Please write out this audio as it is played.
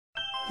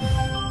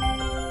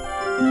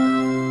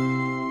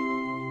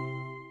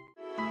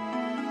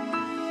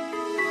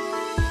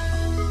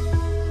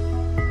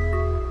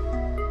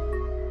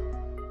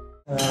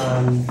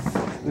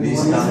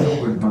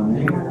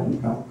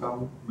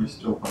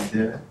Mr.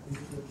 Upadhyay.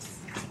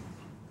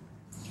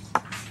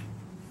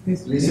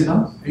 Please Sit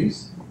down,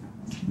 please.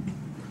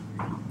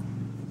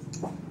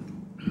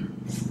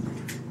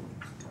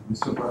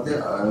 Mr.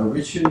 Upadhyay,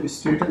 which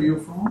state are you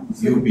from?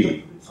 UP.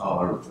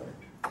 All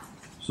right.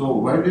 So,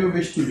 why do you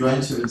wish to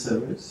join civil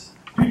service?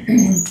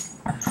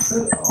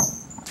 Sir,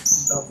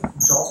 the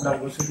job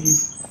diversity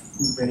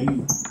is very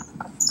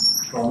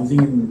promising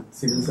in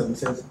civil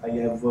services. I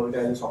have worked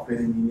as a software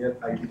engineer.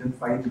 I didn't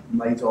find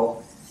my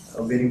job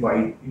very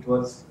wide. It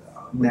was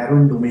narrow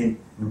in domain.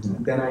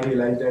 Then I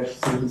realized that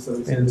civil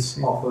services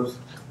offers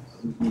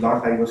a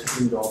lot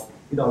diversity in job.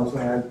 It also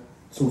has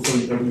social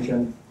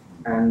recognition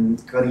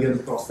and career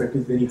prospect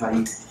is very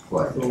high.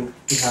 Why? So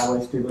to have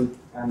a stable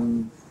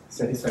and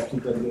satisfactory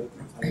career,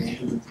 I want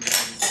to do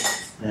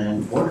civil.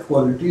 And what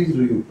qualities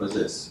do you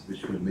possess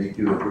which will make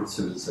you a good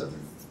civil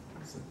servant?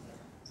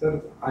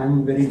 Sir, I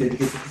am very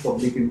dedicated to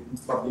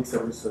public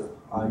service, sir.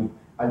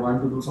 I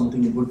want to do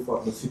something good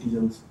for the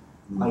citizens.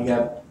 I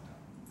have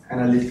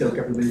analytical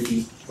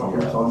capability,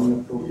 problem solving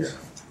approach,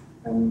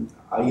 and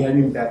I have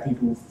empathy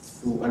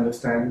to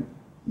understand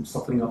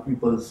suffering of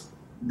people's,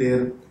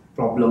 their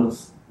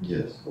problems,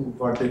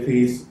 what they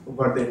face,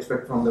 what they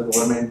expect from the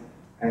government,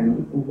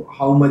 and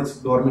how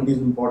much government is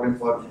important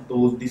for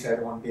those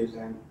disadvantaged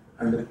and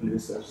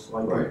underprivileged. So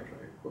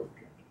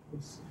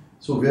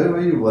So where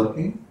were you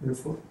working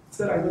before?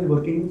 Sir, I was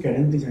working in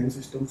Cadence Design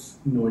Systems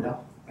in Noida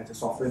as a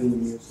software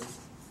engineer, sir.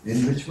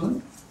 In which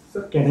one?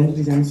 Sir, Cadence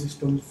Design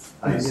Systems.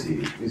 I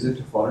see. Is it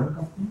a foreign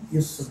company?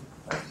 Yes, sir.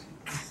 I see.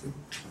 Yes, sir.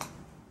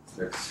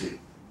 Let's see.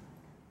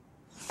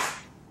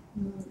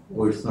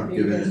 Oh, it's not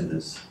given in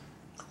this.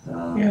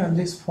 Yeah,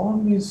 this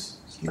form is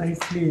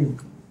slightly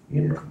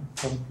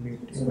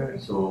incomplete.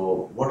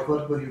 So, what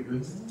work were you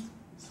doing?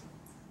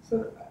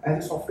 Sir,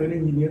 as a software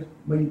engineer,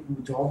 my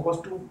job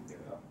was to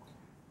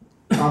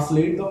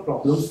translate the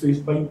problems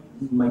faced by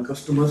my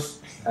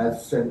customers,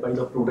 as said by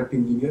the product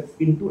engineer,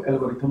 into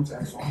algorithms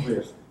and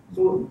software.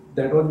 So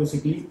that was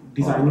basically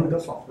designing the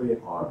software.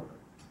 Alright.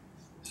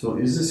 So,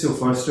 is this your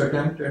first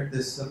attempt at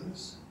this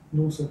service?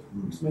 No, sir.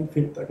 It's my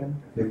fifth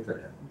attempt. Fifth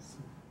attempt.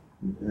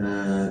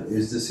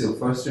 Is this your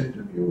first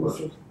interview? Or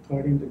Sir,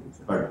 third interview,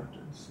 sir. third interview?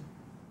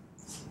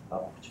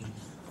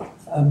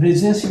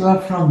 Brijesh, you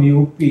are from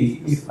UP.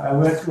 If I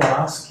were to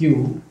ask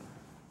you,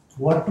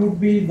 what would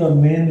be the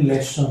main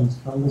lessons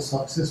from the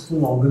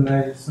successful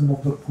organization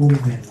of the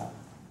Kumbh Mela?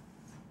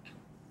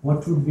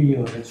 What would be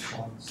your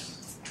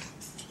response?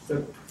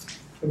 Sir,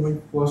 my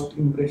first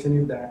impression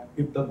is that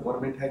if the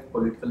government has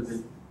political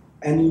will,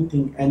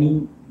 anything,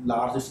 any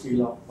large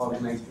scale of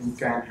organization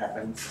can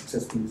happen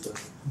successfully, sir.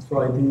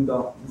 So I think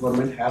the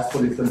government has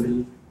political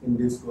will in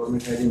this,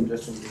 government has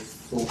interest in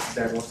this, so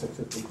that was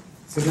successful.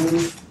 Second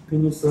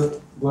thing is, sir,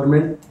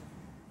 government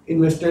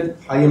invested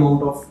high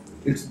amount of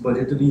its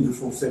budgetary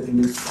resources in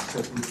its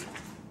successful.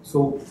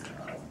 So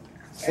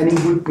any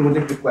good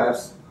project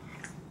requires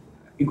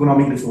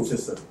economic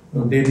resources, sir.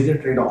 There is a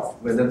trade-off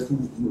whether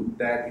to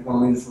that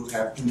economic resource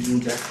have to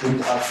use that for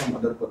or some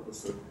other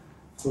purpose, sir.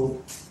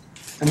 So,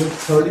 and the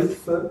third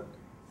is, sir,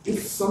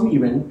 if some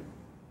event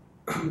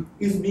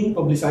is being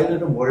publicized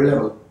at a world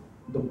level,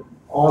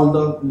 all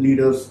the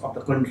leaders of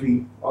the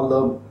country, all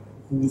the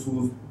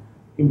who's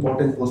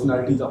important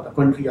personalities of the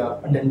country are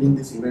attending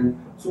this event.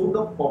 So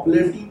the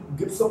popularity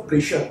gives a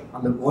pressure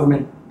on the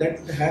government that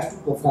it has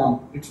to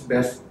perform its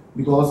best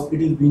because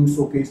it is being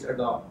showcased at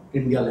the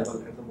India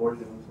level, at the world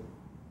level.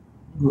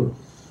 Good.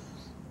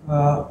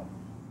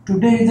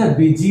 Today is a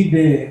busy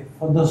day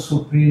for the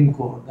Supreme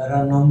Court. There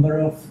are a number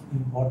of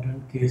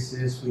important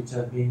cases which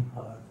are being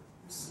heard.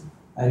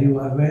 Are you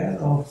aware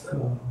of?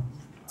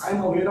 I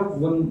am aware of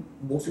one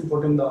most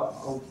important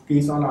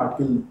case on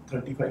Article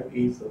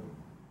 35A, sir.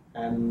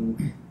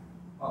 And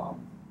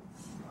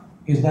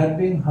is that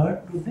being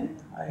heard today?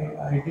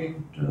 I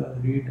didn't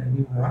read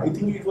anywhere. I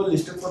think it was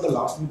listed for the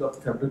last week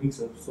of February,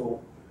 sir.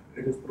 So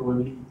it is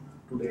probably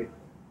today.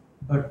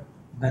 But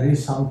there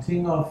is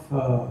something of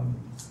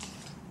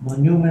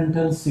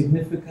monumental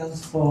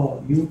significance for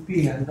UP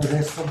and the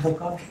rest of the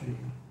country.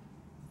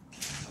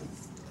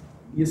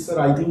 Yes, sir.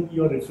 I think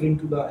you are referring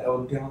to the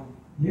Ayodhya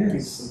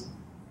case, sir.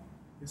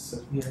 Yes,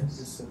 sir. Yes.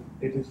 Yes, sir.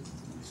 It is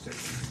listed.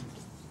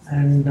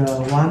 And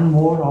one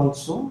more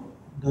also,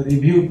 the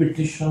review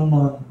petition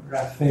on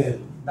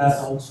Rafale, that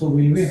also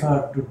will be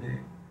heard today.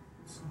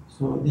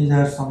 So these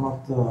are some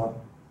of the...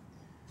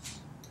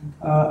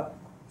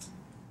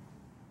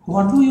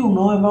 what do you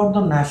know about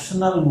the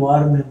National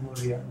War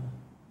Memorial?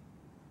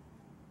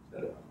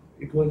 Sir,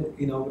 it was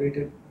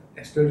inaugurated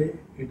yesterday.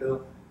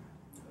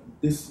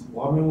 This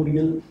War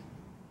Memorial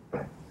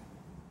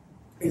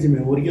is a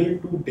memorial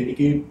to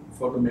dedicate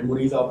for the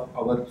memories of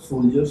our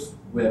soldiers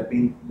who have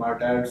been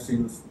martyred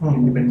since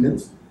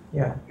independence.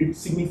 Yeah. It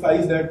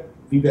signifies that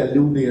we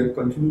value their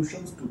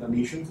contributions to the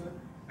nation, sir,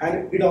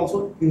 and it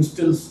also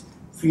instills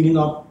feeling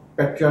of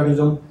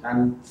patriotism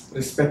and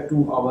respect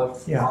to our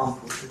armed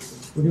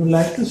forces. Would you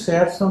like to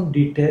share some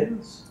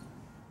details?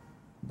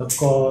 The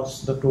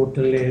cost, the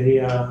total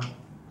area,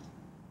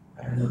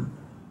 and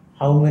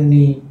how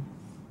many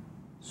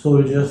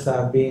soldiers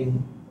are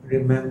being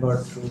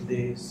remembered through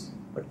this?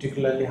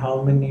 Particularly,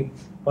 how many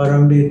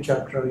Paramveer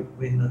Chakra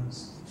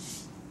winners?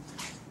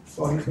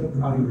 Sorry sir,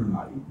 I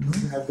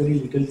have very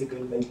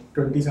little, like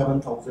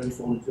 27,000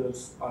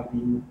 soldiers are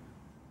being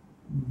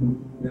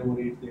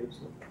commemorated there,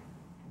 sir.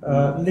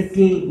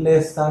 Little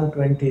less than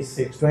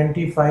 26,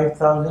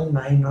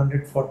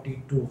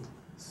 25,942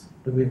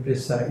 to be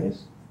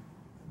precise.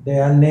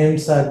 Their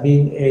names are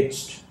being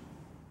etched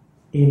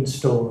in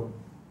stone.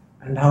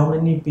 And how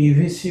many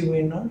PVC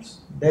winners?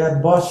 Their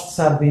busts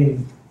are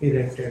being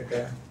erected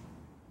there.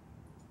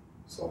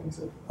 Sorry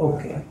sir.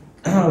 Okay,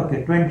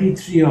 okay,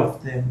 23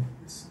 of them.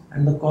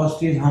 And the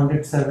cost is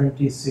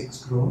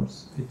 176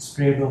 crores. It's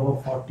spread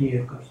over 40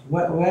 acres.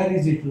 Where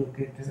is it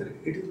located? Sir,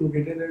 it is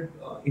located at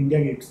India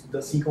Gates,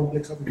 the sea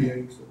complex of India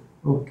Gates, sir.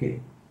 Okay.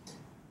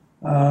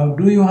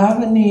 Do you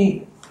have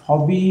any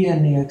hobby,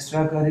 any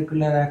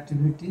extracurricular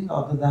activities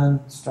other than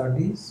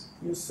studies?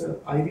 Yes sir,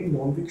 I read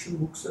non-fiction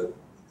books, sir,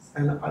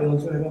 and I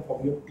also have a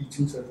hobby of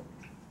teaching, sir.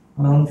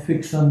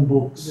 Non-fiction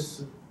books? Yes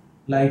sir.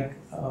 Like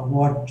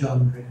what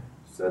genre?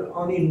 Sir,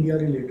 on India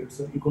related,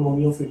 sir,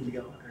 economy of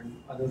India and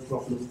other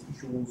problems,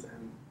 issues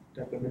and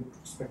development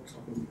aspects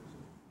of India,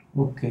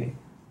 sir. Okay.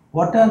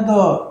 What are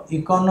the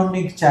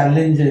economic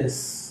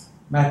challenges,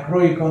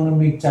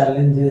 macroeconomic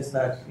challenges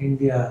that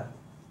India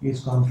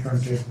is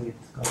confronted with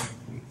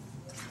currently?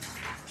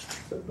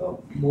 So the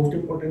most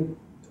important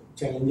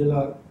challenges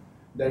are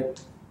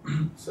that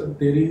so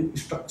there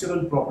is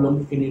structural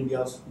problem in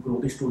India's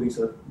growth story,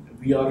 sir.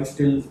 We are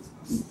still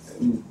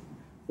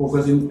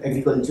focused in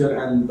agriculture,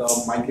 and the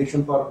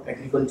migration for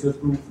agriculture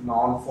to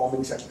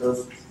non-farming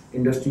sectors,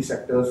 industry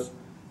sectors,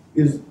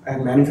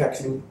 and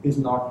manufacturing is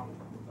not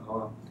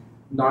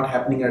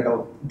happening at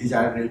a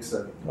desired rate,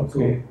 sir.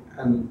 Okay.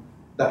 So, and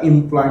the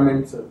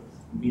employment, sir,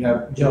 we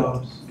have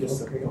Jobs.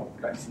 Yes, Okay. sir. Job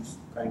crisis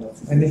kind of.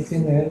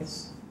 Anything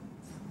else?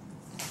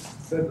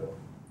 Sir,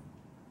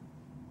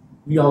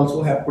 we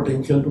also have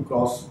potential to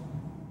cross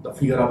the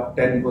figure of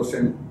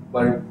 10%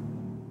 per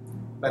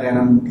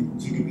annum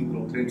GDP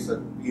growth rate, sir.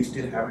 We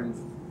still haven't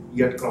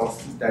yet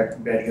crossed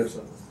that barrier,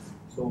 sir.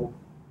 So,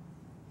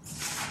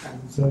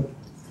 and sir,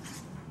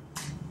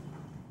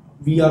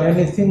 we are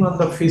Anything on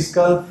the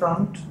fiscal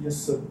front? Yes,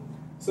 sir.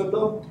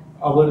 So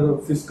our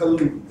fiscal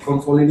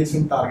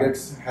consolidation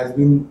targets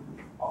hasn't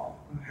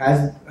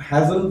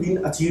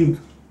been achieved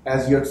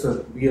as yet,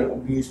 sir.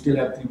 We still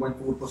have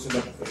 3.4%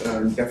 of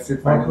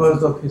deficit. What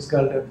was the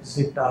fiscal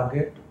deficit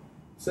target?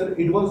 Sir,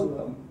 it was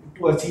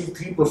to achieve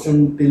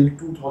 3% till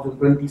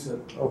 2020, sir.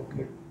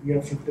 Okay. We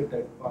have shifted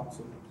that path,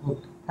 sir.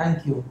 Okay.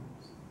 Thank you.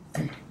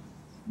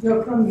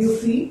 You're from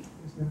UP. Yes,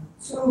 ma'am.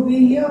 So we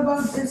hear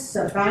about this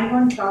ban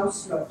on cow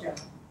slaughter.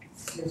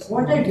 Yes.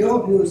 What are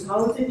your views?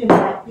 How is it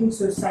impacting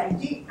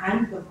society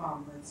and the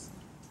farmers?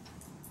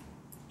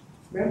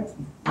 Ma'am,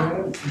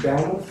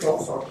 ban on cow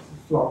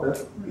slaughter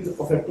is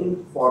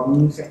affecting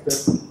farming sector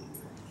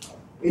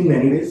in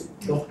many ways.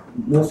 The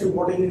most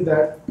important is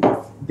that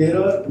there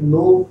are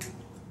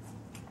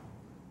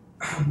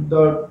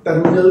the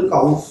terminal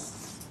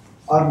cows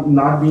are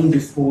not being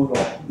disposed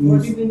of.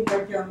 What do you mean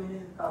by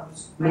terminal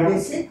cows? Are they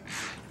sick?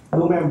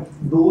 No, ma'am.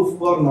 Those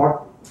who are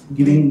not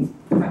giving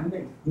Milk.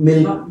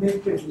 milk. Not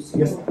milk producing.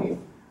 Yes. Okay.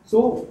 So,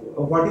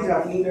 what is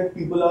happening that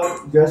people are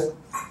just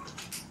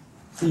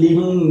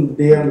leaving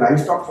their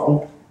livestock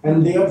out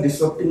and they are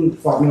disrupting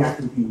farming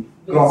activity.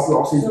 Crop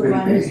loss is So very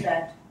one big. is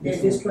that they're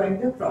Yes, ma'am. destroying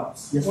the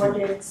crops. Yes, What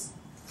ma'am. else?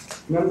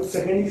 Ma'am,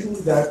 second issue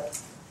is that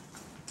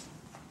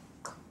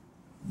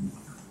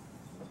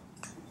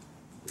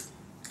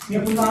The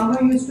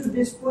farmer used to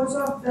dispose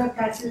of the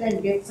cattle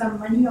and get some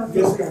money out of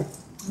yes, it. ma'am.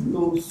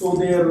 So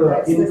their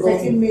That's the income.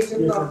 second major Yes,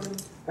 ma'am. problem.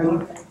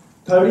 And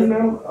third is,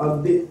 ma'am,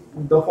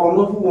 the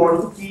farmers who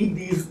want to keep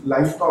these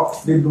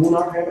livestock, they do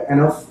not have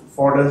enough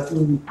fodder to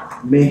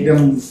make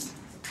them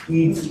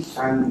eat,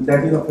 and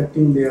that is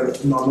affecting their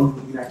normal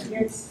cooking activity.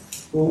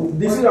 Yes. So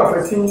this is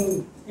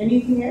affecting.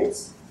 Anything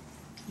else?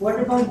 What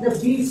about the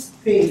beef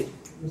trade?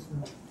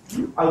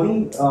 I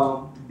think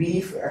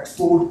beef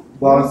export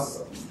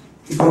was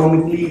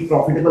economically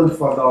profitable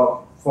for the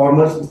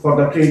farmers, for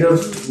the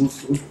traders who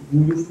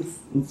used to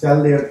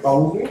sell their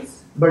cows.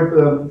 Yes.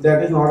 But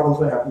that is not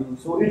also happening.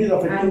 So it is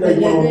affecting And the the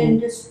leather economy.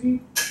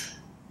 industry,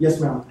 Yes,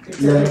 ma'am.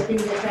 it's affecting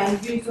the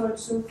tanneries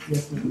also.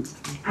 Yes, ma'am.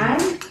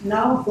 And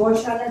now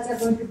goshalas are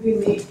going to be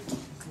made,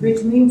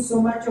 which means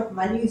so much of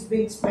money is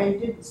being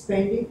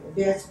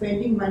they are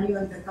spending money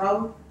on the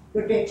cow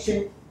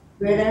protection,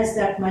 whereas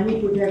that money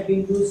could have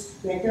been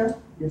used better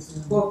Yes,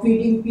 ma'am. for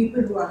feeding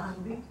people who are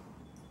hungry.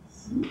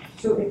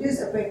 So it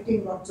is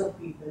affecting lots of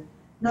people.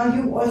 Now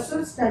you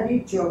also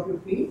studied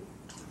geography,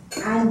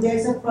 and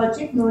there's a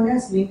project known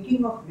as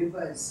linking of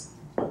rivers.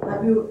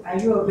 Are you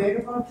aware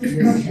about this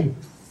project?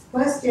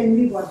 First, tell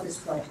me what this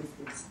project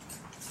is.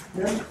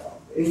 Ma'am,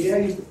 India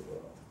is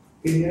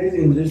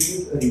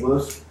enriched with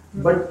rivers,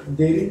 but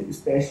there is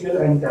spatial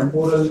and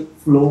temporal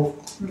flow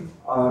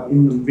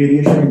in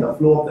variation in the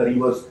flow of the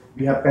rivers.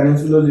 We have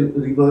peninsular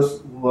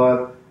rivers who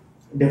are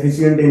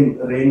deficient in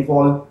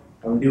rainfall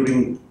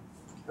during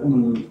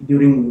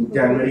during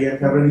January and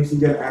February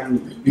season,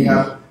 and we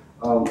have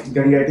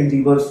Gangetic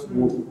rivers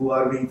who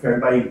are being fed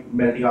by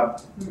melting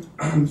up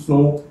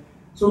snow.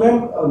 So,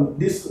 ma'am,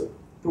 this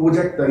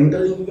project, the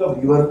interlinking of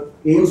river,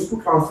 aims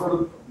to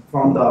transfer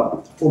from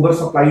the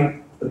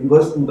oversupplied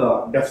rivers to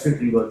the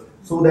deficit river,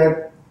 so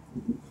that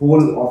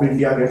whole of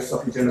India gets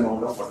sufficient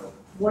amount of water.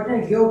 What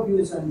are your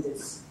views on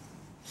this?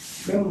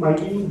 Ma'am, my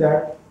view is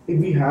that if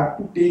we have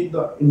to take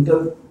the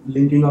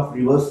interlinking of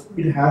rivers,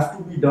 it has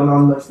to be done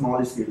on the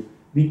small scale.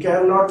 We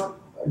cannot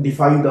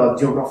defy the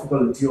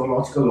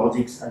geological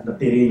logics and the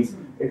terrains.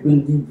 It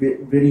will be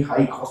very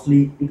high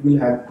costly. It will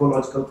have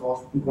ecological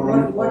cost,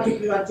 economic What cost.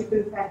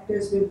 ecological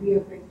factors will be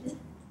affected?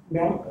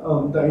 Ma'am,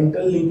 the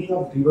interlinking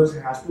of rivers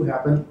has to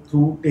happen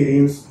through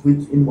terrains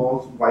which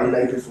involves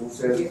wildlife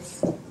resources,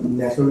 Yes.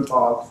 natural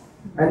parks,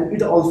 and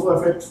it also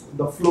affects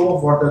the flow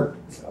of water.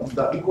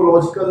 The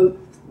ecological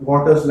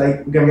waters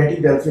like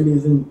Gangetic Delta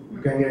is in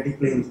Gangetic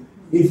Plains.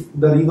 If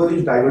the river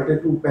is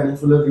diverted to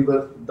peninsular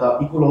river, the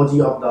ecology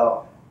of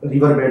the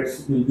river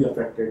beds will be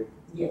affected.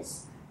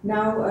 Yes.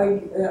 Now,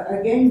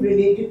 again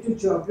related to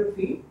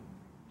geography,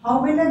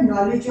 how will a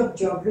knowledge of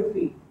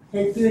geography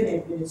help you in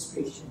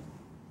administration?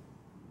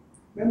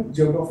 Ma'am,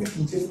 geography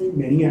teaches me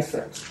many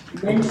aspects.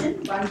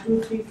 Mention 1,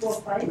 2, 3, 4,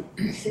 5,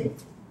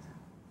 6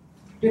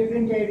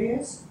 different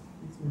areas.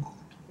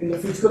 In the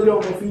physical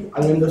geography,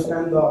 I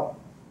understand the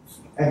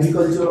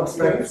agriculture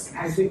aspects.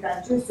 Yes,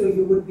 agriculture. So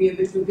you would be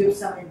able to give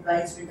some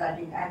advice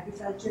regarding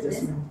agriculture Yes,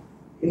 then. ma'am.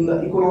 In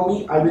the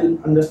economy, I will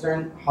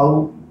understand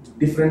how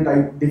different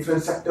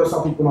sectors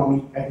of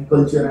economy,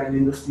 agriculture and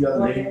industry are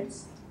What linked.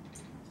 else?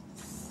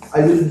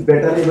 I will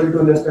better able to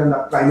understand the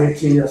climate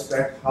change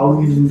aspect,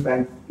 how it is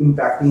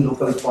impacting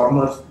local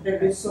farmers. The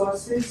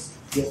resources.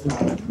 Yes,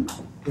 ma'am.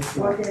 Yes,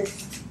 ma'am. What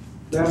else?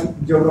 Then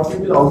geography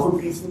will also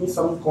teach me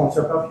some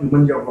concept of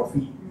human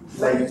geography.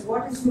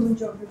 What is human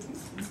geography?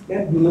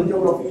 Then human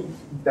geography,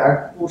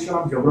 that portion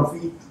of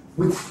geography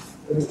which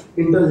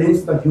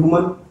interlinks the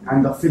human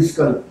and the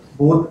physical,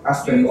 both Do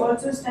aspects. you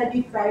also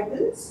study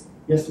tribals?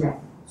 Yes, ma'am.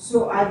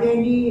 So are there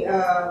any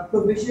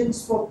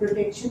provisions for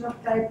protection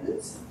of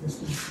tribals?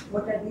 Yes, ma'am.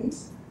 What are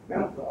these?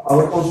 Ma'am,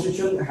 our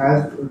constitution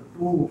has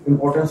two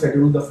important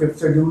schedules, the 5th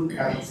schedule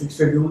and the 6th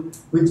schedule,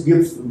 which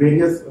gives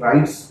various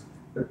rights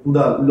to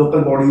the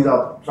local bodies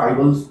of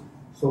tribals.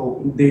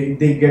 So they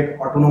get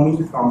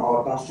autonomy from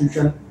our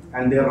constitution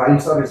and their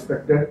rights are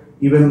respected.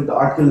 Even the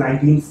Article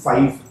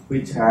 19(5),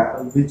 which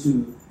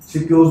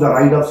secures the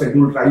right of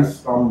scheduled tribes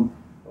from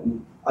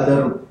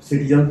other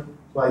citizens.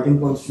 So I think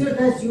So constitution.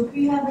 does UP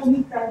have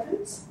any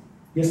tribals?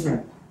 Yes,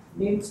 ma'am.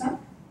 Name some.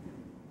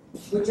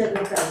 Which are the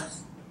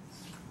tribes?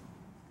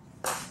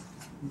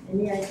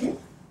 Any idea?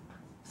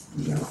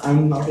 Yeah,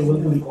 I'm not able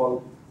to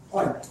recall.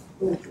 All right.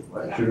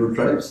 Okay. Scheduled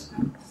tribes.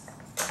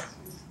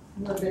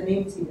 No, the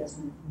names he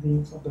doesn't.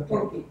 Names of the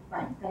tribe. Okay,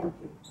 fine. Thank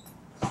you.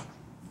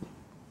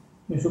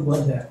 Mr.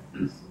 Upadhyay,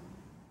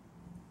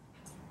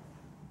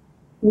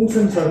 goods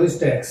and service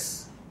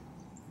tax,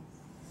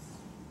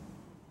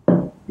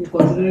 you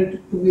consider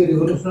it to be a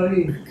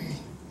revolutionary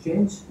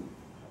change?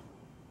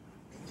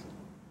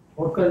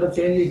 What kind of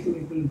change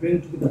it will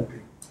bring to the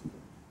country?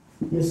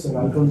 Yes, sir.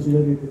 I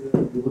consider it as a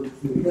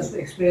revolutionary. Just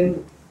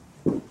explain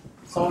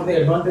some of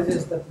the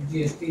advantages that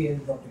GST has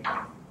brought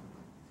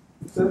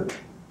in. Sir,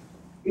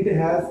 it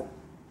has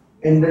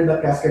ended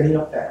the cascading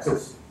of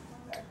taxes.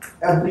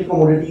 Every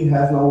commodity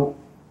has now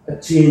a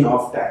chain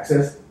of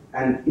taxes,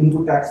 and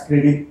input tax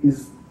credit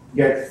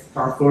gets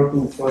transferred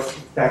to first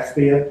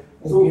taxpayer.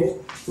 Okay.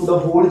 So the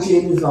whole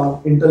chain is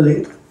now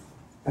interlinked,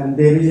 and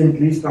there is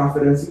increased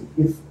transparency.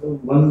 If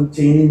one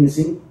chain is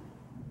missing,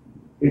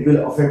 it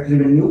will affect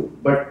revenue,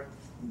 but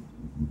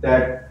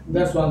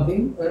That's one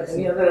thing.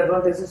 Any other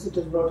advantages it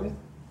has brought in?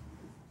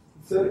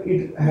 sir,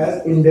 it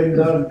has indexed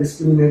the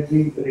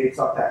discriminatory rates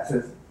of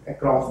taxes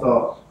across the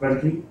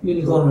country.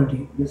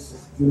 Uniformity. Yes, sir.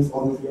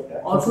 Uniformity of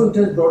taxes. Also, it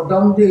has brought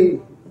down the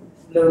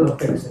level of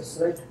taxes,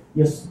 right?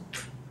 Yes.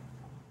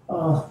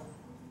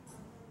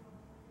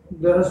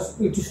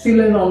 It is still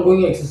an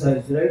ongoing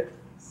exercise, right?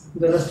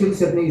 There are still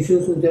certain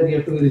issues which are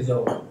yet to be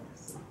resolved.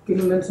 Can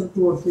you mention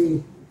 2 or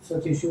 3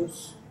 such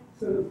issues?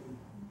 So,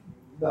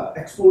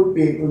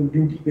 the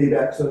duty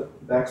payback, sir.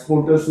 The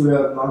exporters who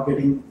are not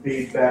getting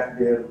paid back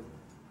their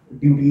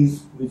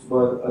duties, which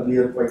were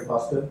earlier quite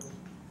faster.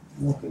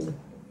 Okay.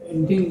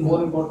 Anything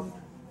more important?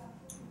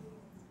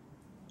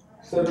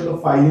 Sir, the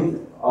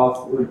filing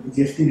of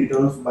GST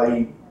returns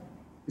by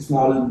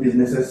small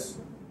businesses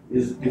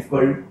is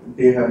difficult.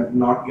 They have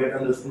not yet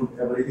understood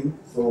everything,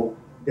 so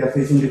they are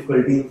facing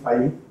difficulty in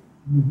filing.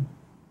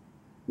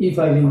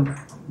 E-filing,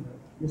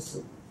 Yes,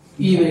 sir.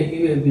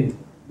 e-way bill.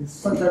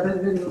 Yes. But that has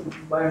been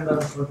by and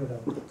large sorted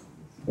out.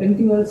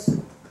 Anything else?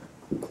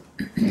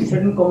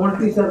 Certain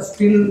commodities are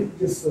still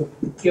Yes, sir.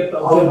 kept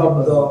Out outside of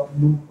of the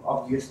the. loop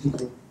of GST.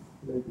 Sir.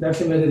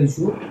 That's a major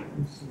issue.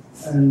 Yes,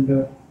 sir. And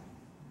there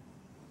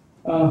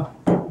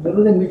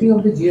was a meeting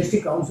of the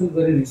GST Council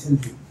very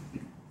recently.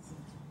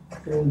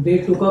 So they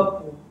took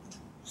up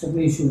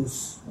certain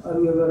issues. Are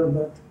you aware of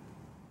that?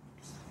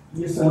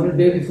 Yes, On the sir.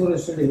 day before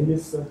yesterday,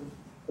 Yes, sir.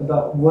 The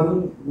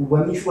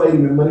one issue I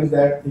remember is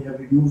that they have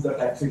reduced the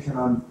taxation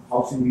on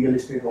housing, real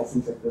estate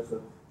housing sector,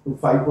 sir, to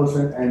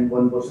 5% and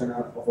 1%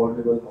 on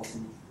affordable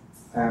housing.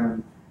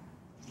 And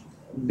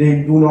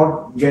they do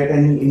not get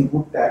any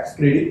input tax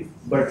credit,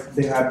 but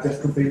they have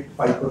just to pay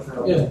 5%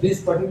 of Yes,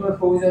 this particular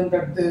provision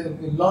that they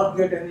will not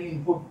get any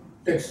input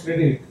tax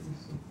credit,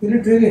 will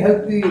it really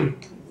help the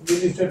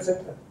real estate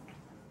sector?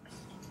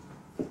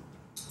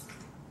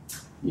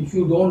 If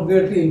you don't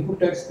get the input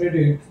tax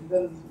credit,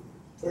 then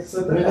where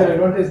the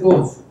advantage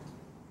goes?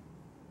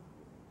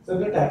 So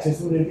the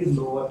taxation rate is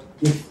lower.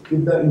 If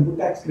the input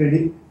tax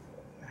credit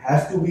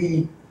has to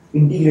be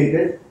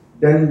integrated,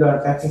 then the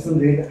taxation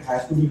rate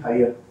has to be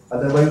higher.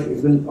 Otherwise,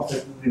 it will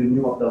affect the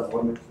revenue of the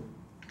government.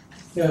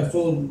 Yeah,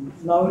 so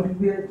now it will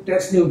be a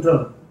tax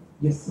neutral.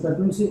 Yes. That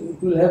means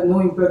it will have no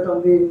impact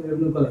on the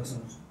revenue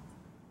collections.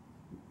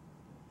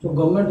 So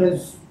government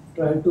has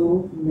tried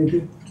to make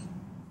it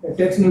a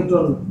tax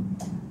neutral.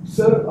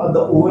 Sir, the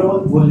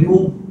overall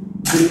volume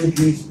will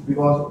increase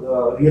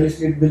because real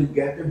estate will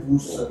get a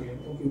boost, sir.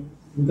 Okay.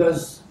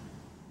 Because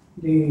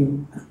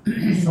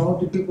some of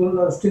the people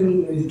are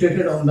still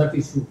agitated on that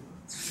issue.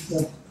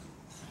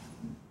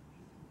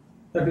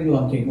 That is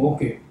one thing.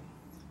 Okay.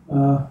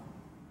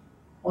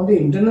 On the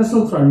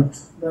international front,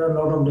 there are a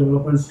lot of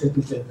developments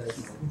taking place right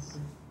now.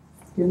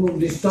 Can you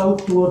list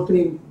out 2 or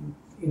 3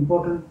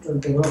 important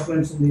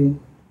developments in the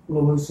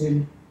global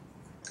scene?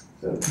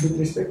 Sir, with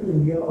respect to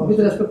India, With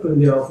respect to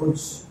India, of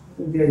which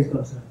India is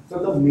concerned. so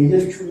the major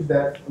issue is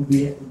that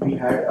we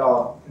had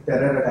a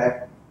terror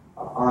attack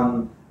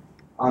on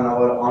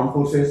our armed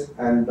forces,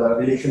 and the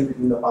relation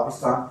between the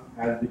Pakistan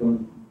has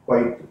become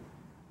quite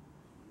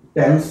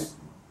tense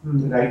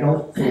right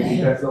now. So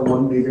that's the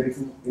one major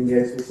issue India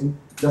is facing.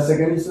 The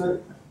second is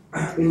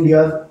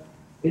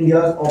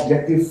India's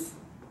objective,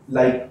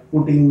 like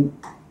putting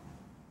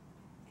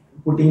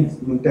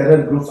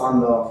terror groups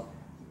on the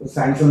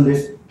sanction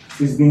list,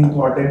 is being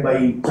thwarted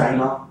by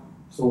China.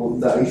 So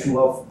the issue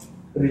of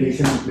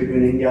relations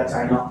between India and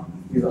China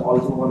is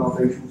also one of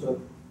the issues, sir.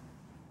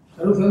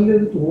 Are you familiar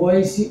with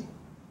OIC?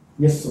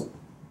 Yes, sir.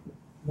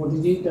 What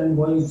is it and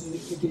why is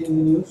it in the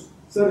news?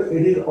 Sir,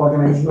 it is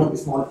Organization of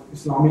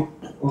Islamic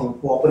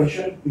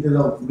Cooperation. It is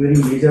a very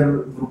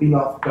major grouping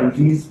of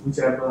countries which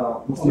have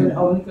Muslim.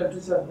 How many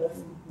countries are there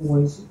in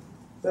OIC?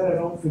 Sir,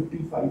 around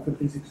 55,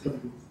 56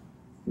 countries.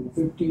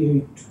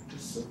 58.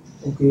 Yes, sir.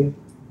 Okay.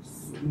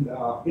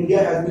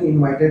 India has been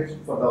invited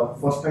for the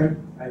first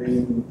time, I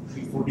think, in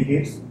 3-4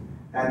 decades,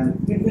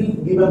 and it will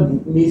give a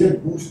major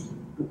boost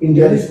to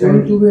India. There is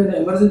going to be an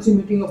emergency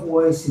meeting of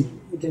OIC.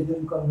 It has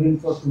been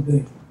convened for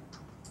today.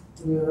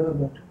 We heard of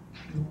that.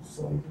 No,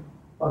 sorry.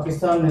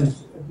 Pakistan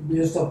is at the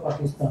base of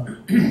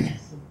Pakistan.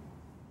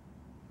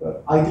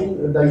 I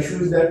think the issue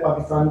is that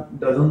Pakistan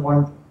doesn't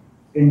want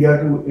India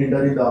to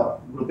enter in the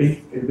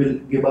grouping. It will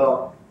give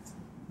a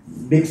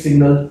big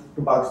signal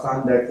to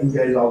Pakistan that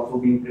India is also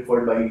being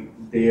preferred by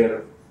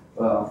their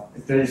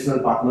traditional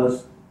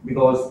partners,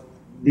 because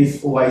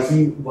this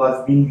OIC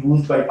was being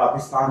used by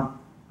Pakistan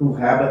to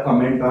have a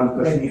comment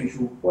on Kashmir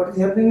issue. What is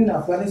happening in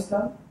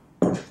Afghanistan?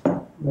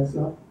 That's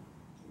not.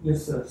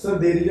 Yes, sir. Sir,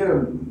 there is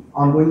an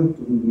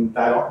ongoing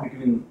dialogue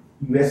between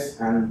US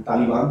and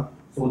Taliban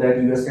so that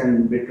US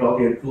can withdraw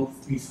their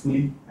troops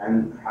peacefully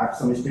and have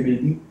some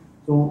stability.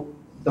 So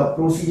the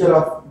procedure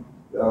of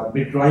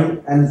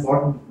withdrawing and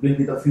what will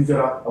be the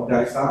future of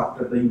Afghanistan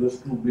after the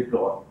US troop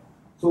withdrawal.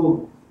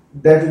 So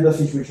that is the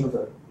situation,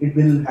 sir. It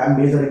will have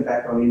major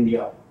impact on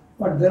India.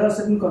 But there are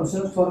certain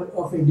concerns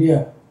of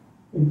India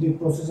in the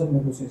process of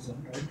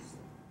negotiation, right?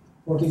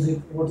 What is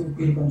it? What is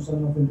the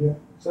concern of India?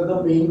 So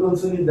the main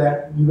concern is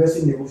that US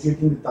is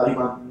negotiating with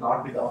Taliban,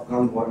 not with the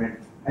Afghan government,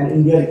 and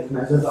India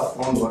recognizes the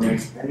Afghan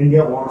government, and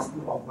India wants to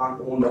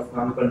Afghan-owned,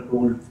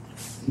 Afghan-controlled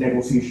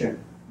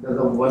negotiation. That's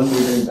the one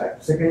major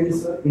impact. Second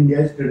is, India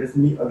is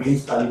traditionally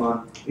against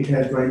Taliban. It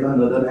has joined the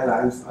Northern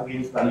Alliance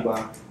against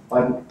Taliban,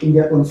 but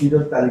India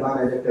considers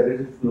Taliban as a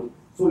terrorist group.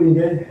 So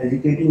India is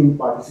hesitating in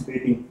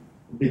participating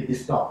with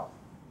this talk.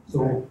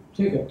 So,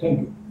 Thank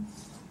you.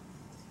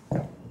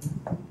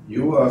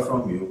 You are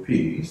from UP.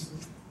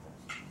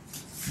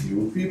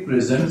 UP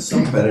presents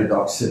some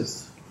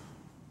paradoxes.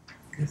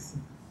 yes, sir.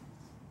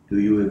 Do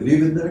you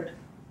agree with that?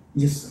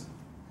 Yes,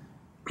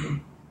 sir.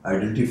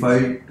 Identify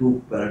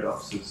 2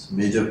 paradoxes,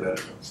 major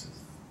paradoxes.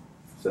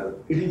 Sir,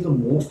 it is the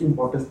most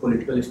important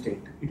political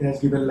state. It has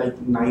given like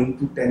 9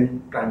 to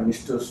 10 prime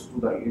ministers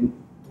to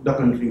the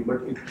country,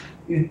 but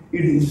it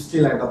is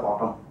still at the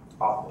bottom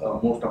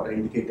of most of the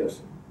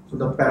indicators. So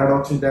the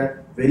paradox is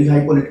that very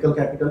high political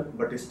capital,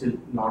 but it's still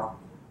not.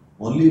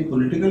 Only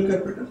political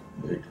capital?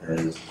 It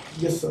has.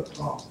 Yes, sir.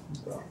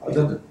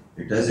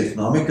 It has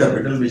economic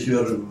capital, which you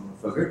are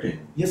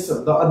forgetting. Yes,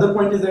 sir. The other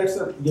point is that,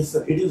 sir, yes,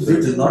 sir, it is. So it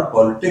is not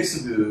politics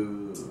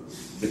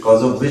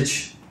because of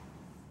which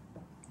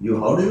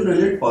how do you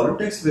relate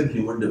politics with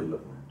human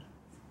development?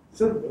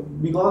 Sir,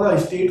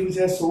 because a state which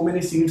has so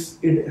many seats,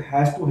 it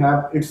has to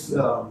have its.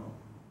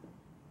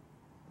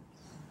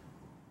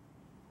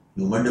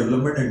 Human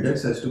Development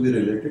Index has to be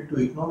related to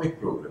economic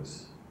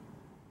progress.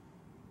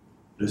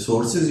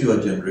 resources you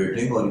are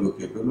generating or you are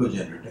capable of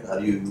generating, are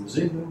you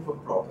using them for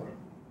proper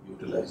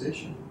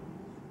utilization?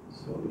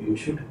 So you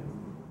should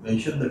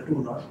mention the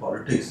two, not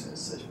politics as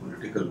such,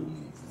 political.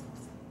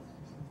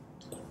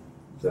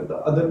 So the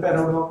other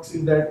paradox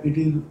is that it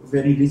is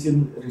very rich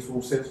in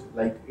resources,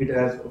 like it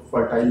has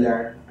fertile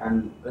land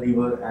and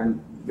river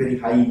and very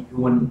high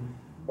human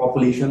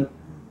population.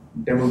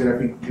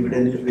 Demographic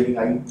dividend is very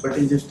high, but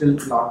it is still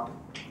not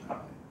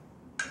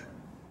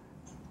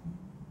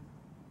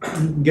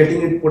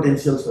getting its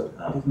potential, sir.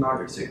 It is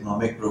not. Its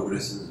economic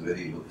progress is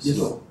very low, Yes,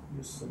 slow.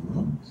 yes, sir.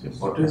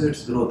 So what is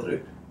its growth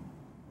rate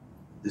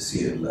this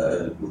year,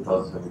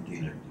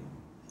 2017-18?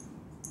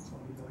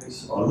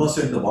 It's almost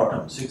at the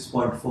bottom,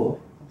 6.4.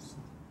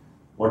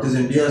 What is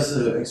India's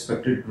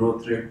expected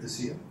growth rate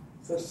this year?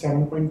 Sir,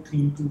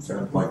 7.3 to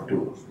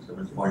 7.2.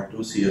 7.2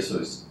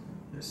 CSO is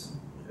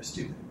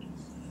estimated.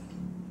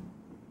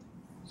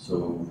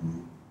 So,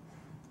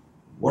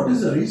 what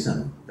is the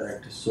reason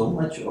that so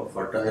much of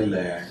fertile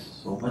land,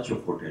 so much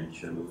of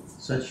potential,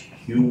 such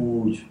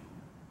huge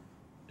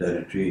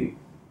territory,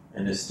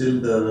 and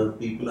still the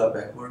people are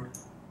backward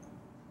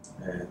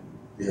and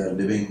they are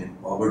living in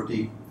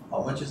poverty?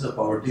 How much is the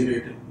poverty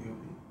rate in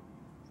UP?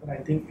 Sir, I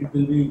think it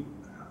will be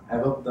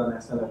above the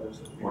national average.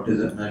 Sir. What is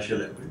the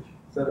national average?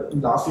 Sir,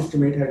 last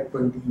estimate had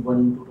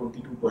 21 to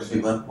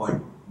 22%.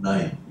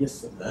 21.9. Yes,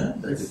 sir. That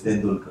Yes, is sir.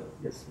 Tendulkar.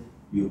 Yes, sir.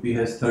 UP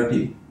has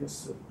 30. Yes,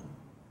 sir.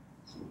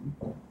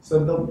 Sir,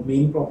 the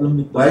main problem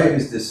with Why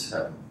is this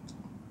happening?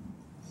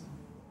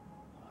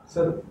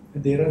 Sir,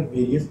 there are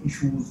various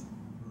issues.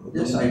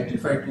 Just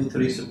identify 2,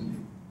 3 simply.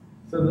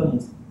 Sir,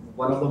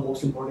 one of the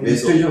most important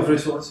Wastage of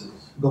resources.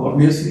 government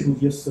Obviously.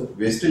 issues. Yes, sir.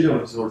 Wastage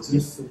of resources.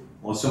 Yes, sir.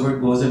 Most of it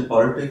goes in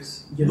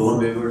politics, Yes.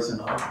 loan waivers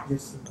and all.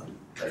 Yes, sir.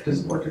 That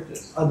is what it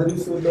is. Other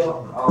issue,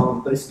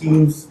 the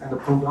schemes and the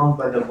programs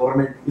by the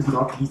government is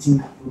not reaching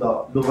to the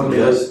lower level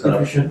Yes,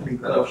 efficiently.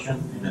 corruption,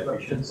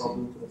 inefficiency.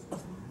 Problems.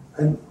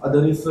 And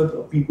other is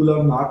that people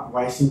are not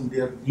voicing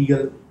their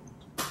legal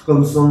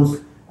concerns.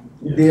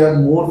 Yes. They are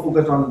more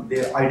focused on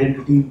their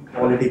identity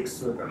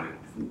politics.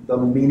 The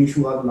main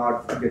issue are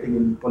not getting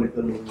in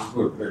political.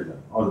 Good, well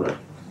done. All right.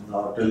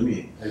 Now tell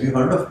me, have you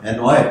heard of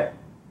Hanoi?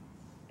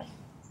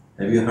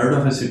 Have you heard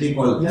of a city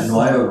called Yes,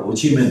 Hanoi or Ho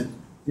Chi Minh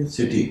Yes,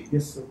 city?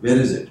 yes, sir. Where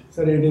is it?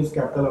 Sir, it is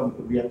capital of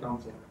Vietnam,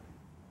 sir.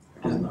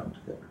 It is not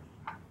capital.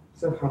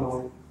 Sir,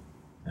 Hanoi.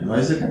 Hanoi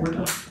is the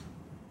capital?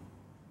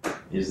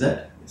 Is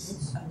that?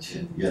 Yes.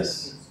 Yes.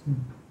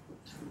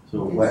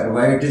 So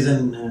why it is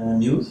in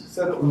news?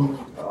 Sir,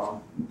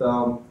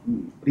 the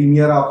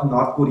premier of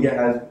North Korea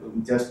has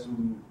just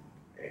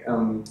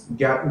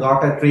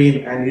got a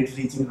train and it's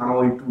reaching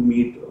Hanoi to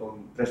meet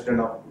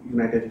President of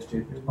United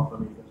States of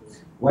America.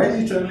 Why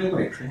is he traveling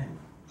by train?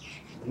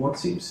 What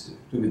seems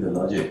to be the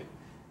logic?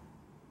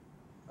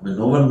 I mean,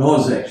 no one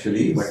knows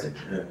actually, but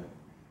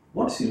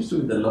what seems to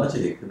be the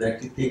logic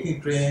that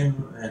taking train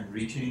and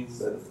reaching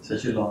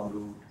such a long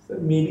route? Sir,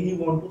 maybe he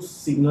want to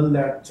signal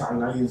that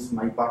China is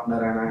my partner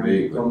and I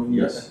Very am good. coming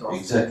Yes, across.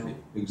 exactly,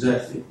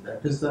 exactly.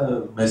 That is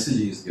the message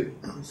he is giving.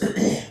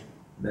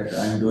 That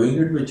I am doing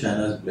it with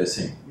China's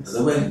blessing. Yes.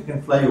 Otherwise, he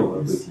can fly over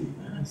Yes. quickly.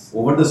 Yes.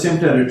 Over the same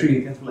territory,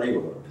 he can fly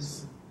over.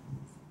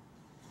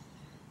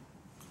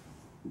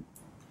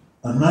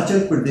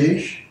 Arunachal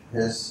Pradesh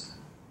has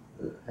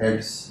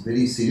had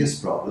very serious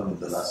problem in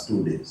the last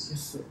 2 days.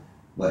 Yes, sir.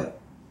 Why?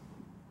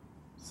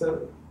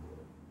 Sir,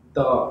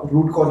 the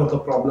root cause of the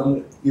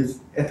problem is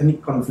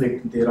ethnic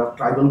conflict. There are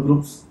tribal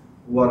groups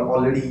who are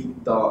already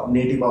the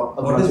native of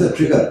What is the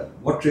trigger?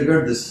 What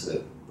triggered this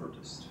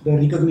protest? The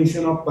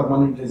recognition of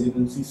permanent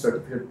residency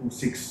certificate to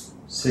 6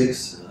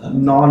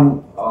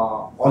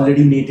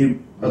 already native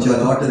which are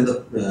not in the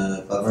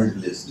permanent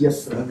list.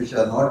 Yes, sir. Which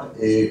are not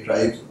a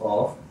tribes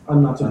of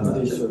Arunachal Arunachal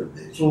Pradesh, sir.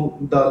 Pradesh. So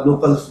the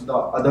locals, the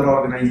other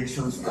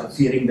organizations are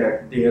fearing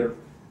that their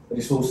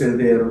resources,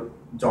 their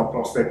job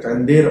prospects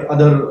and their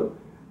other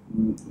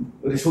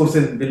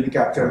resources will be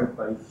captured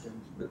by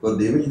Because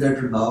they will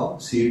get now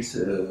seats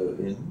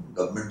in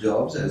government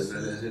jobs as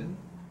well as in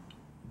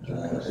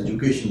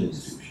educational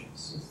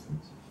institutions.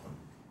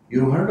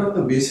 You heard of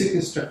the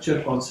basic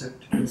structure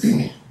concept?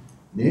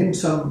 Name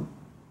some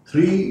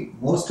 3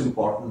 most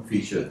important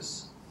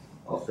features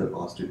of the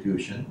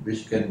constitution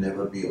which can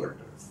never be altered.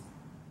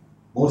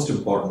 Most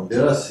important.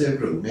 There are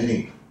several,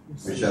 many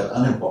which are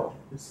unimportant,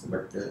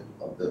 but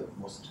of the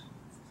most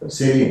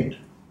salient.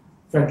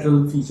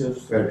 federal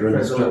features.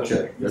 Federal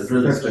structure. Yes,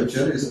 Federal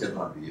structure is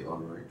cannot be. All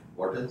right.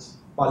 What else?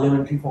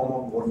 Parliamentary form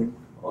of government.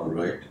 All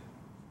right.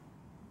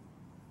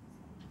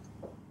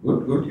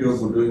 Good, good. You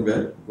are doing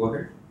well. Go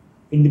ahead.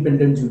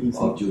 Independent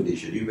judiciary. Of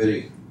judiciary,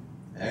 very good.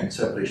 And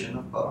separation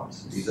of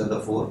powers. These are the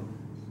 4.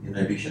 In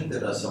addition,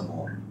 there are some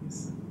more.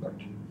 But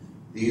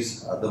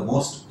these are the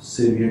most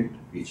salient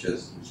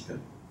features which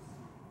can.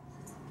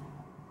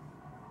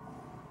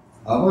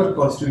 Our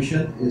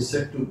constitution is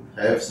said to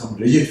have some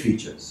rigid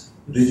features.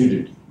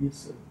 Rigidity. Yes,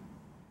 sir.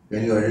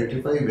 Can you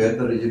identify where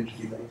the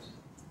rigidity lies?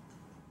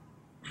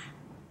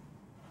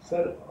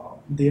 Sir,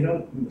 there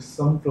are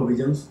some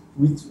provisions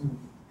which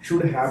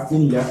should have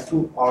been left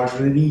to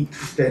ordinary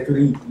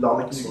statutory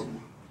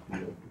lawmaking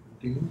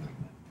body.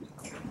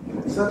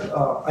 Sir,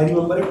 I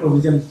remember a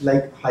provision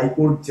like High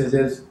Court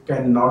judges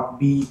cannot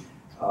be,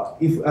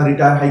 if a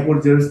retired High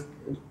Court judge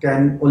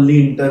can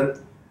only enter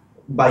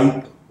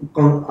by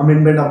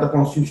amendment of the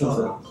Constitution,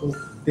 sir. So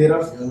there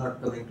are. You are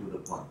not coming to the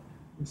point.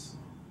 Yes.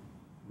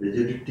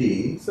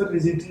 Rigidity. Sir,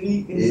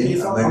 rigidity in In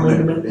case of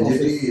amendment. amendment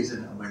Rigidity process. is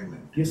an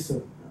amendment. Yes, sir.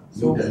 You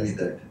So- tell me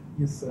that.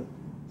 Yes, sir.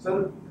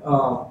 Sir,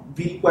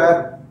 we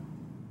require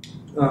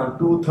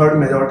 2/3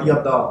 majority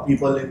of the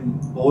people in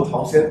both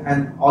houses,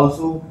 and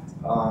also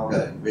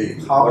Correct. Wait.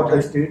 half of Got the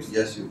it? states.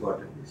 Yes, you got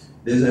it.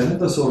 There is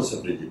another source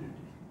of rigidity.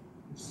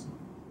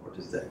 What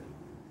is that?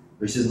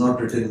 Which is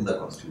not written in the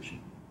Constitution.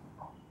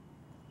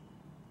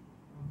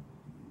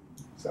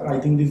 Sir, I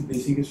think this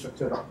basic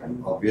structure of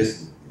kind.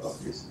 Obviously.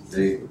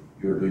 Very good.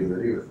 You are doing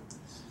very well.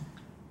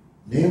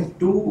 Name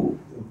two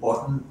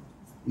important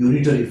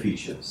unitary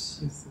features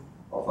Yes, sir.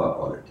 of our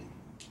polity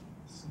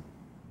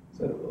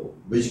Sir,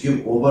 which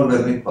give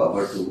overwhelming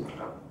power to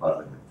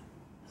Parliament.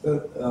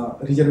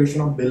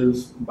 Reservation of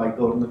bills by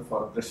governor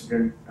for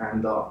president,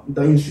 and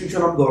the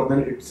institution of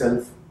government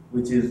itself,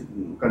 which is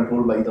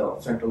controlled by the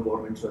central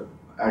government, sir,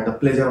 at the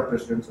pleasure of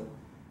president, sir.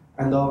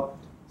 And the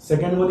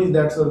second one is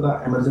that, sir, the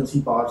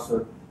emergency power,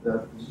 sir,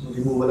 the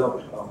removal of.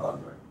 All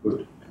right.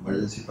 Good.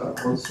 Emergency power.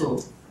 Also,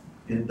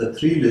 in the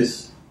three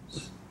lists,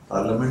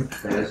 Parliament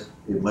has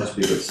a much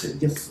bigger say.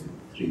 Yes, sir.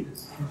 Three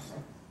lists.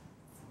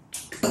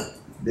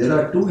 There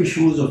are two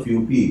issues of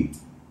UP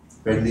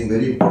pending,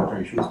 very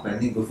important issues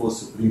pending before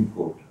Supreme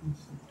Court.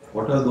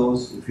 What are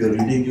those? If you are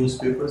reading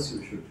newspapers,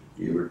 you should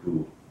be able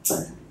to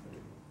identify.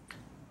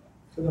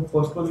 So the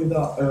first one is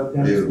the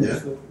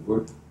Yeah.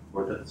 Good.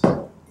 What else?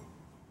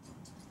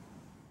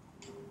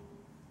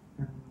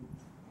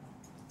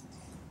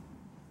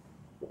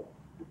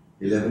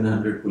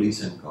 1100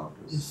 police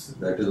encounters. Yes, sir.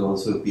 That is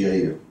also a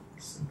PIO.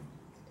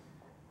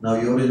 Now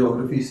you are a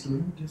geography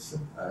student. Yes, sir.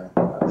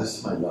 And this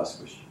is my last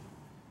question.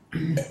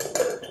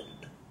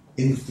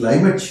 In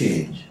climate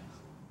change,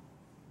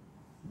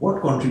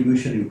 what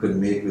contribution you can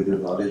make with your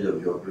knowledge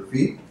of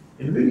geography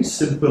in a very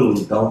simple,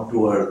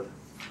 down-to-earth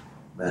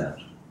manner?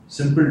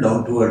 Simple,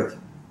 down-to-earth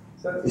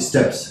Sir,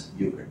 steps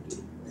you can take.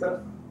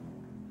 Sir,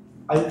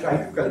 I try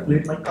to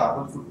calculate my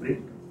carbon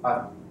footprint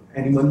or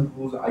anyone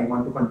who I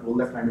want to control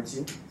the climate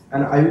change,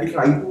 and I will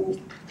try to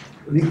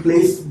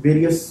replace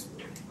various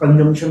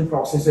consumption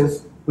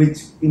processes which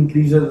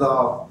increases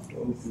the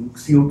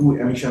CO2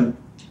 emission,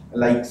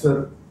 like,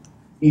 sir,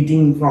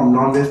 eating from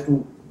non-veg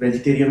to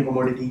vegetarian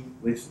commodity,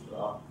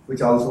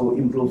 which also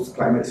improves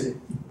climate change.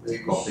 Very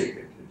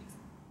complicated.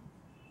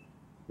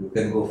 You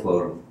can go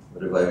for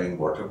reviving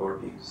water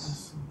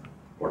bodies.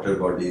 Water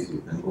bodies,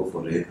 you can go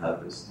for rain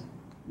harvest.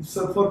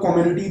 So for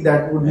community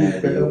that would be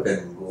And better. you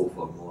can go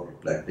for more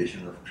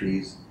plantation of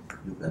trees.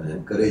 You can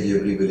encourage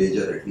every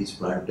villager at least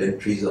plant 10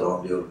 trees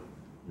around your,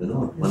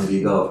 1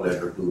 viga of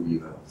land or 2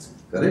 viga.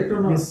 Correct or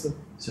not? Yes, sir.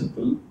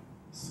 Simple,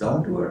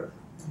 down to earth.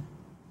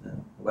 Yeah.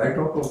 Why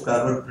talk of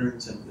carbon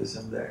prints and this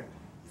and that?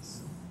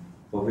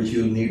 For which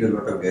you need a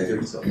lot of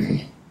gadgets.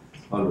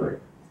 All right.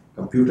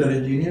 Computer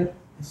engineer?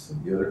 Yes, sir.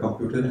 You are a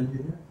computer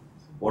engineer.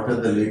 What are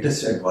the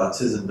latest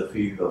advances in the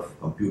field of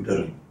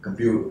computer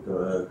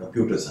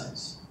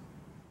science?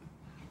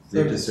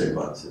 Latest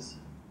advances.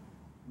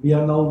 We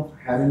are now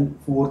having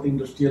fourth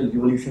industrial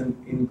revolution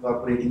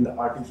incorporating the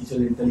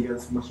artificial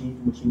intelligence,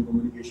 machine-to-machine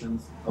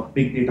communications,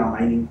 big data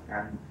mining,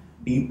 and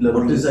deep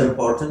learning. What is the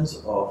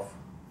importance of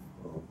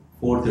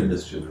fourth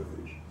industrial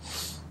revolution?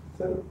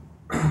 Sir,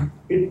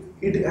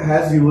 it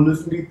has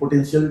revolutionary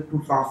potential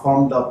to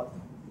transform the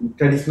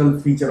traditional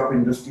feature of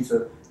industry,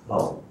 sir.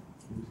 How?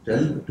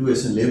 Tell to a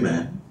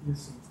layman.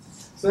 Yes,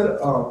 sir.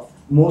 Sir,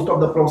 most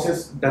of the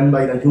process done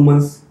by the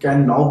humans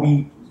can now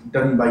be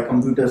done by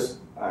computers,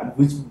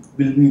 which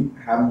will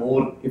have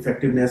more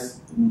effectiveness,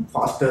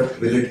 faster.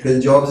 Will it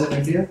kill jobs in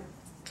India?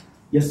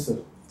 Yes, sir.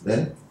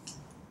 Then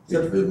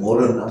Sir. it will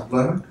more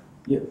unemployment.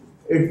 Yeah,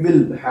 it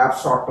will have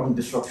short-term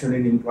disruption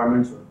in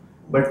employment, sir.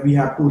 But we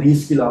have to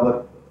reskill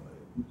our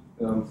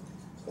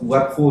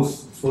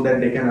workforce so that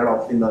they can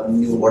adopt in the So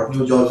new. what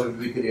new jobs will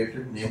be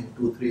created? Name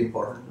 2-3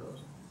 important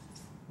jobs.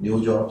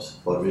 New jobs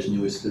for which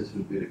new skills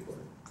will be required.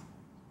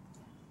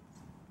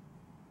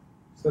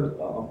 Sir,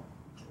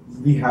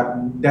 we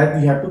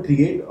have to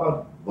create,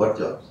 or What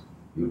jobs?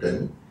 You tell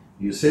me.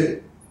 You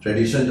say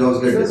traditional jobs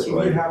get sir, we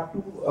destroyed. have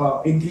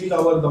to increase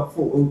our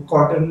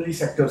quaternary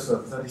sector,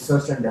 sir, the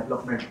research and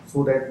development,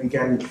 so that we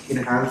can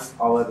enhance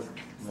our.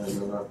 No,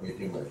 you are not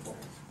meeting my point.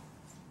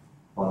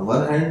 On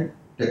one hand,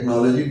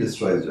 technology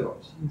destroys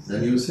jobs. Yes.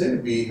 Then you say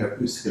we have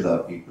to skill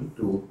our people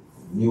to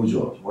new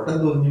jobs. What are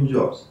those new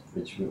jobs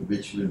which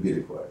will be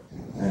required?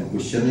 And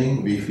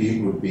questioning, we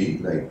feel, would be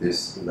like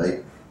this,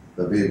 like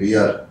the way we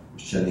are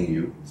questioning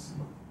you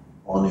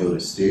on your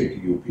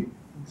state, UP,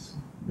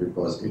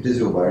 because it is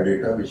your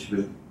biodata which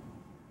will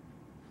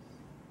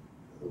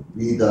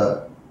be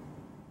the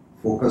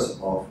focus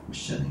of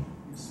questioning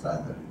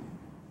primarily.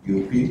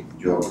 UP,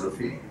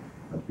 geography,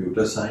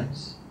 computer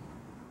science,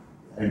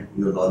 and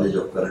your knowledge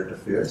of current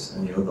affairs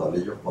and your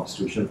knowledge of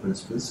constitutional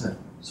principles and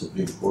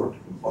Supreme Court,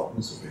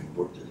 important Supreme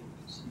Court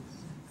judgments.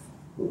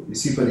 तो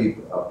इसी पर ही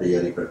आप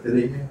तैयारी करते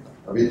रहिए.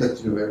 अभी तक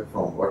जो है,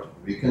 from what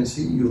we can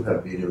see, you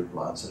have been able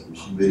to answer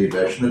question very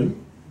rationally,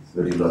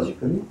 very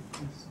logically,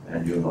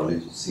 and your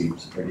knowledge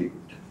seems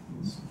adequate.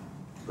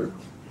 Good.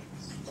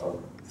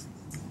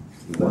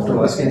 You want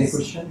to ask any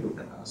question, you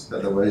can ask.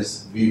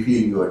 Otherwise, we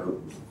feel you are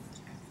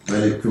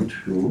well equipped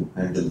to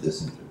handle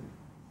this interview.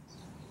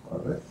 All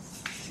right.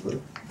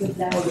 Good. Good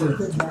luck.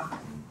 Good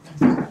luck.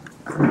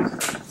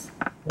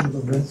 All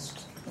the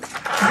best.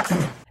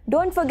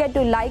 Don't forget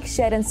to like,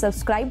 share and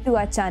subscribe to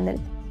our channel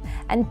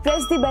and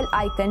press the bell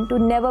icon to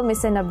never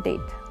miss an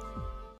update.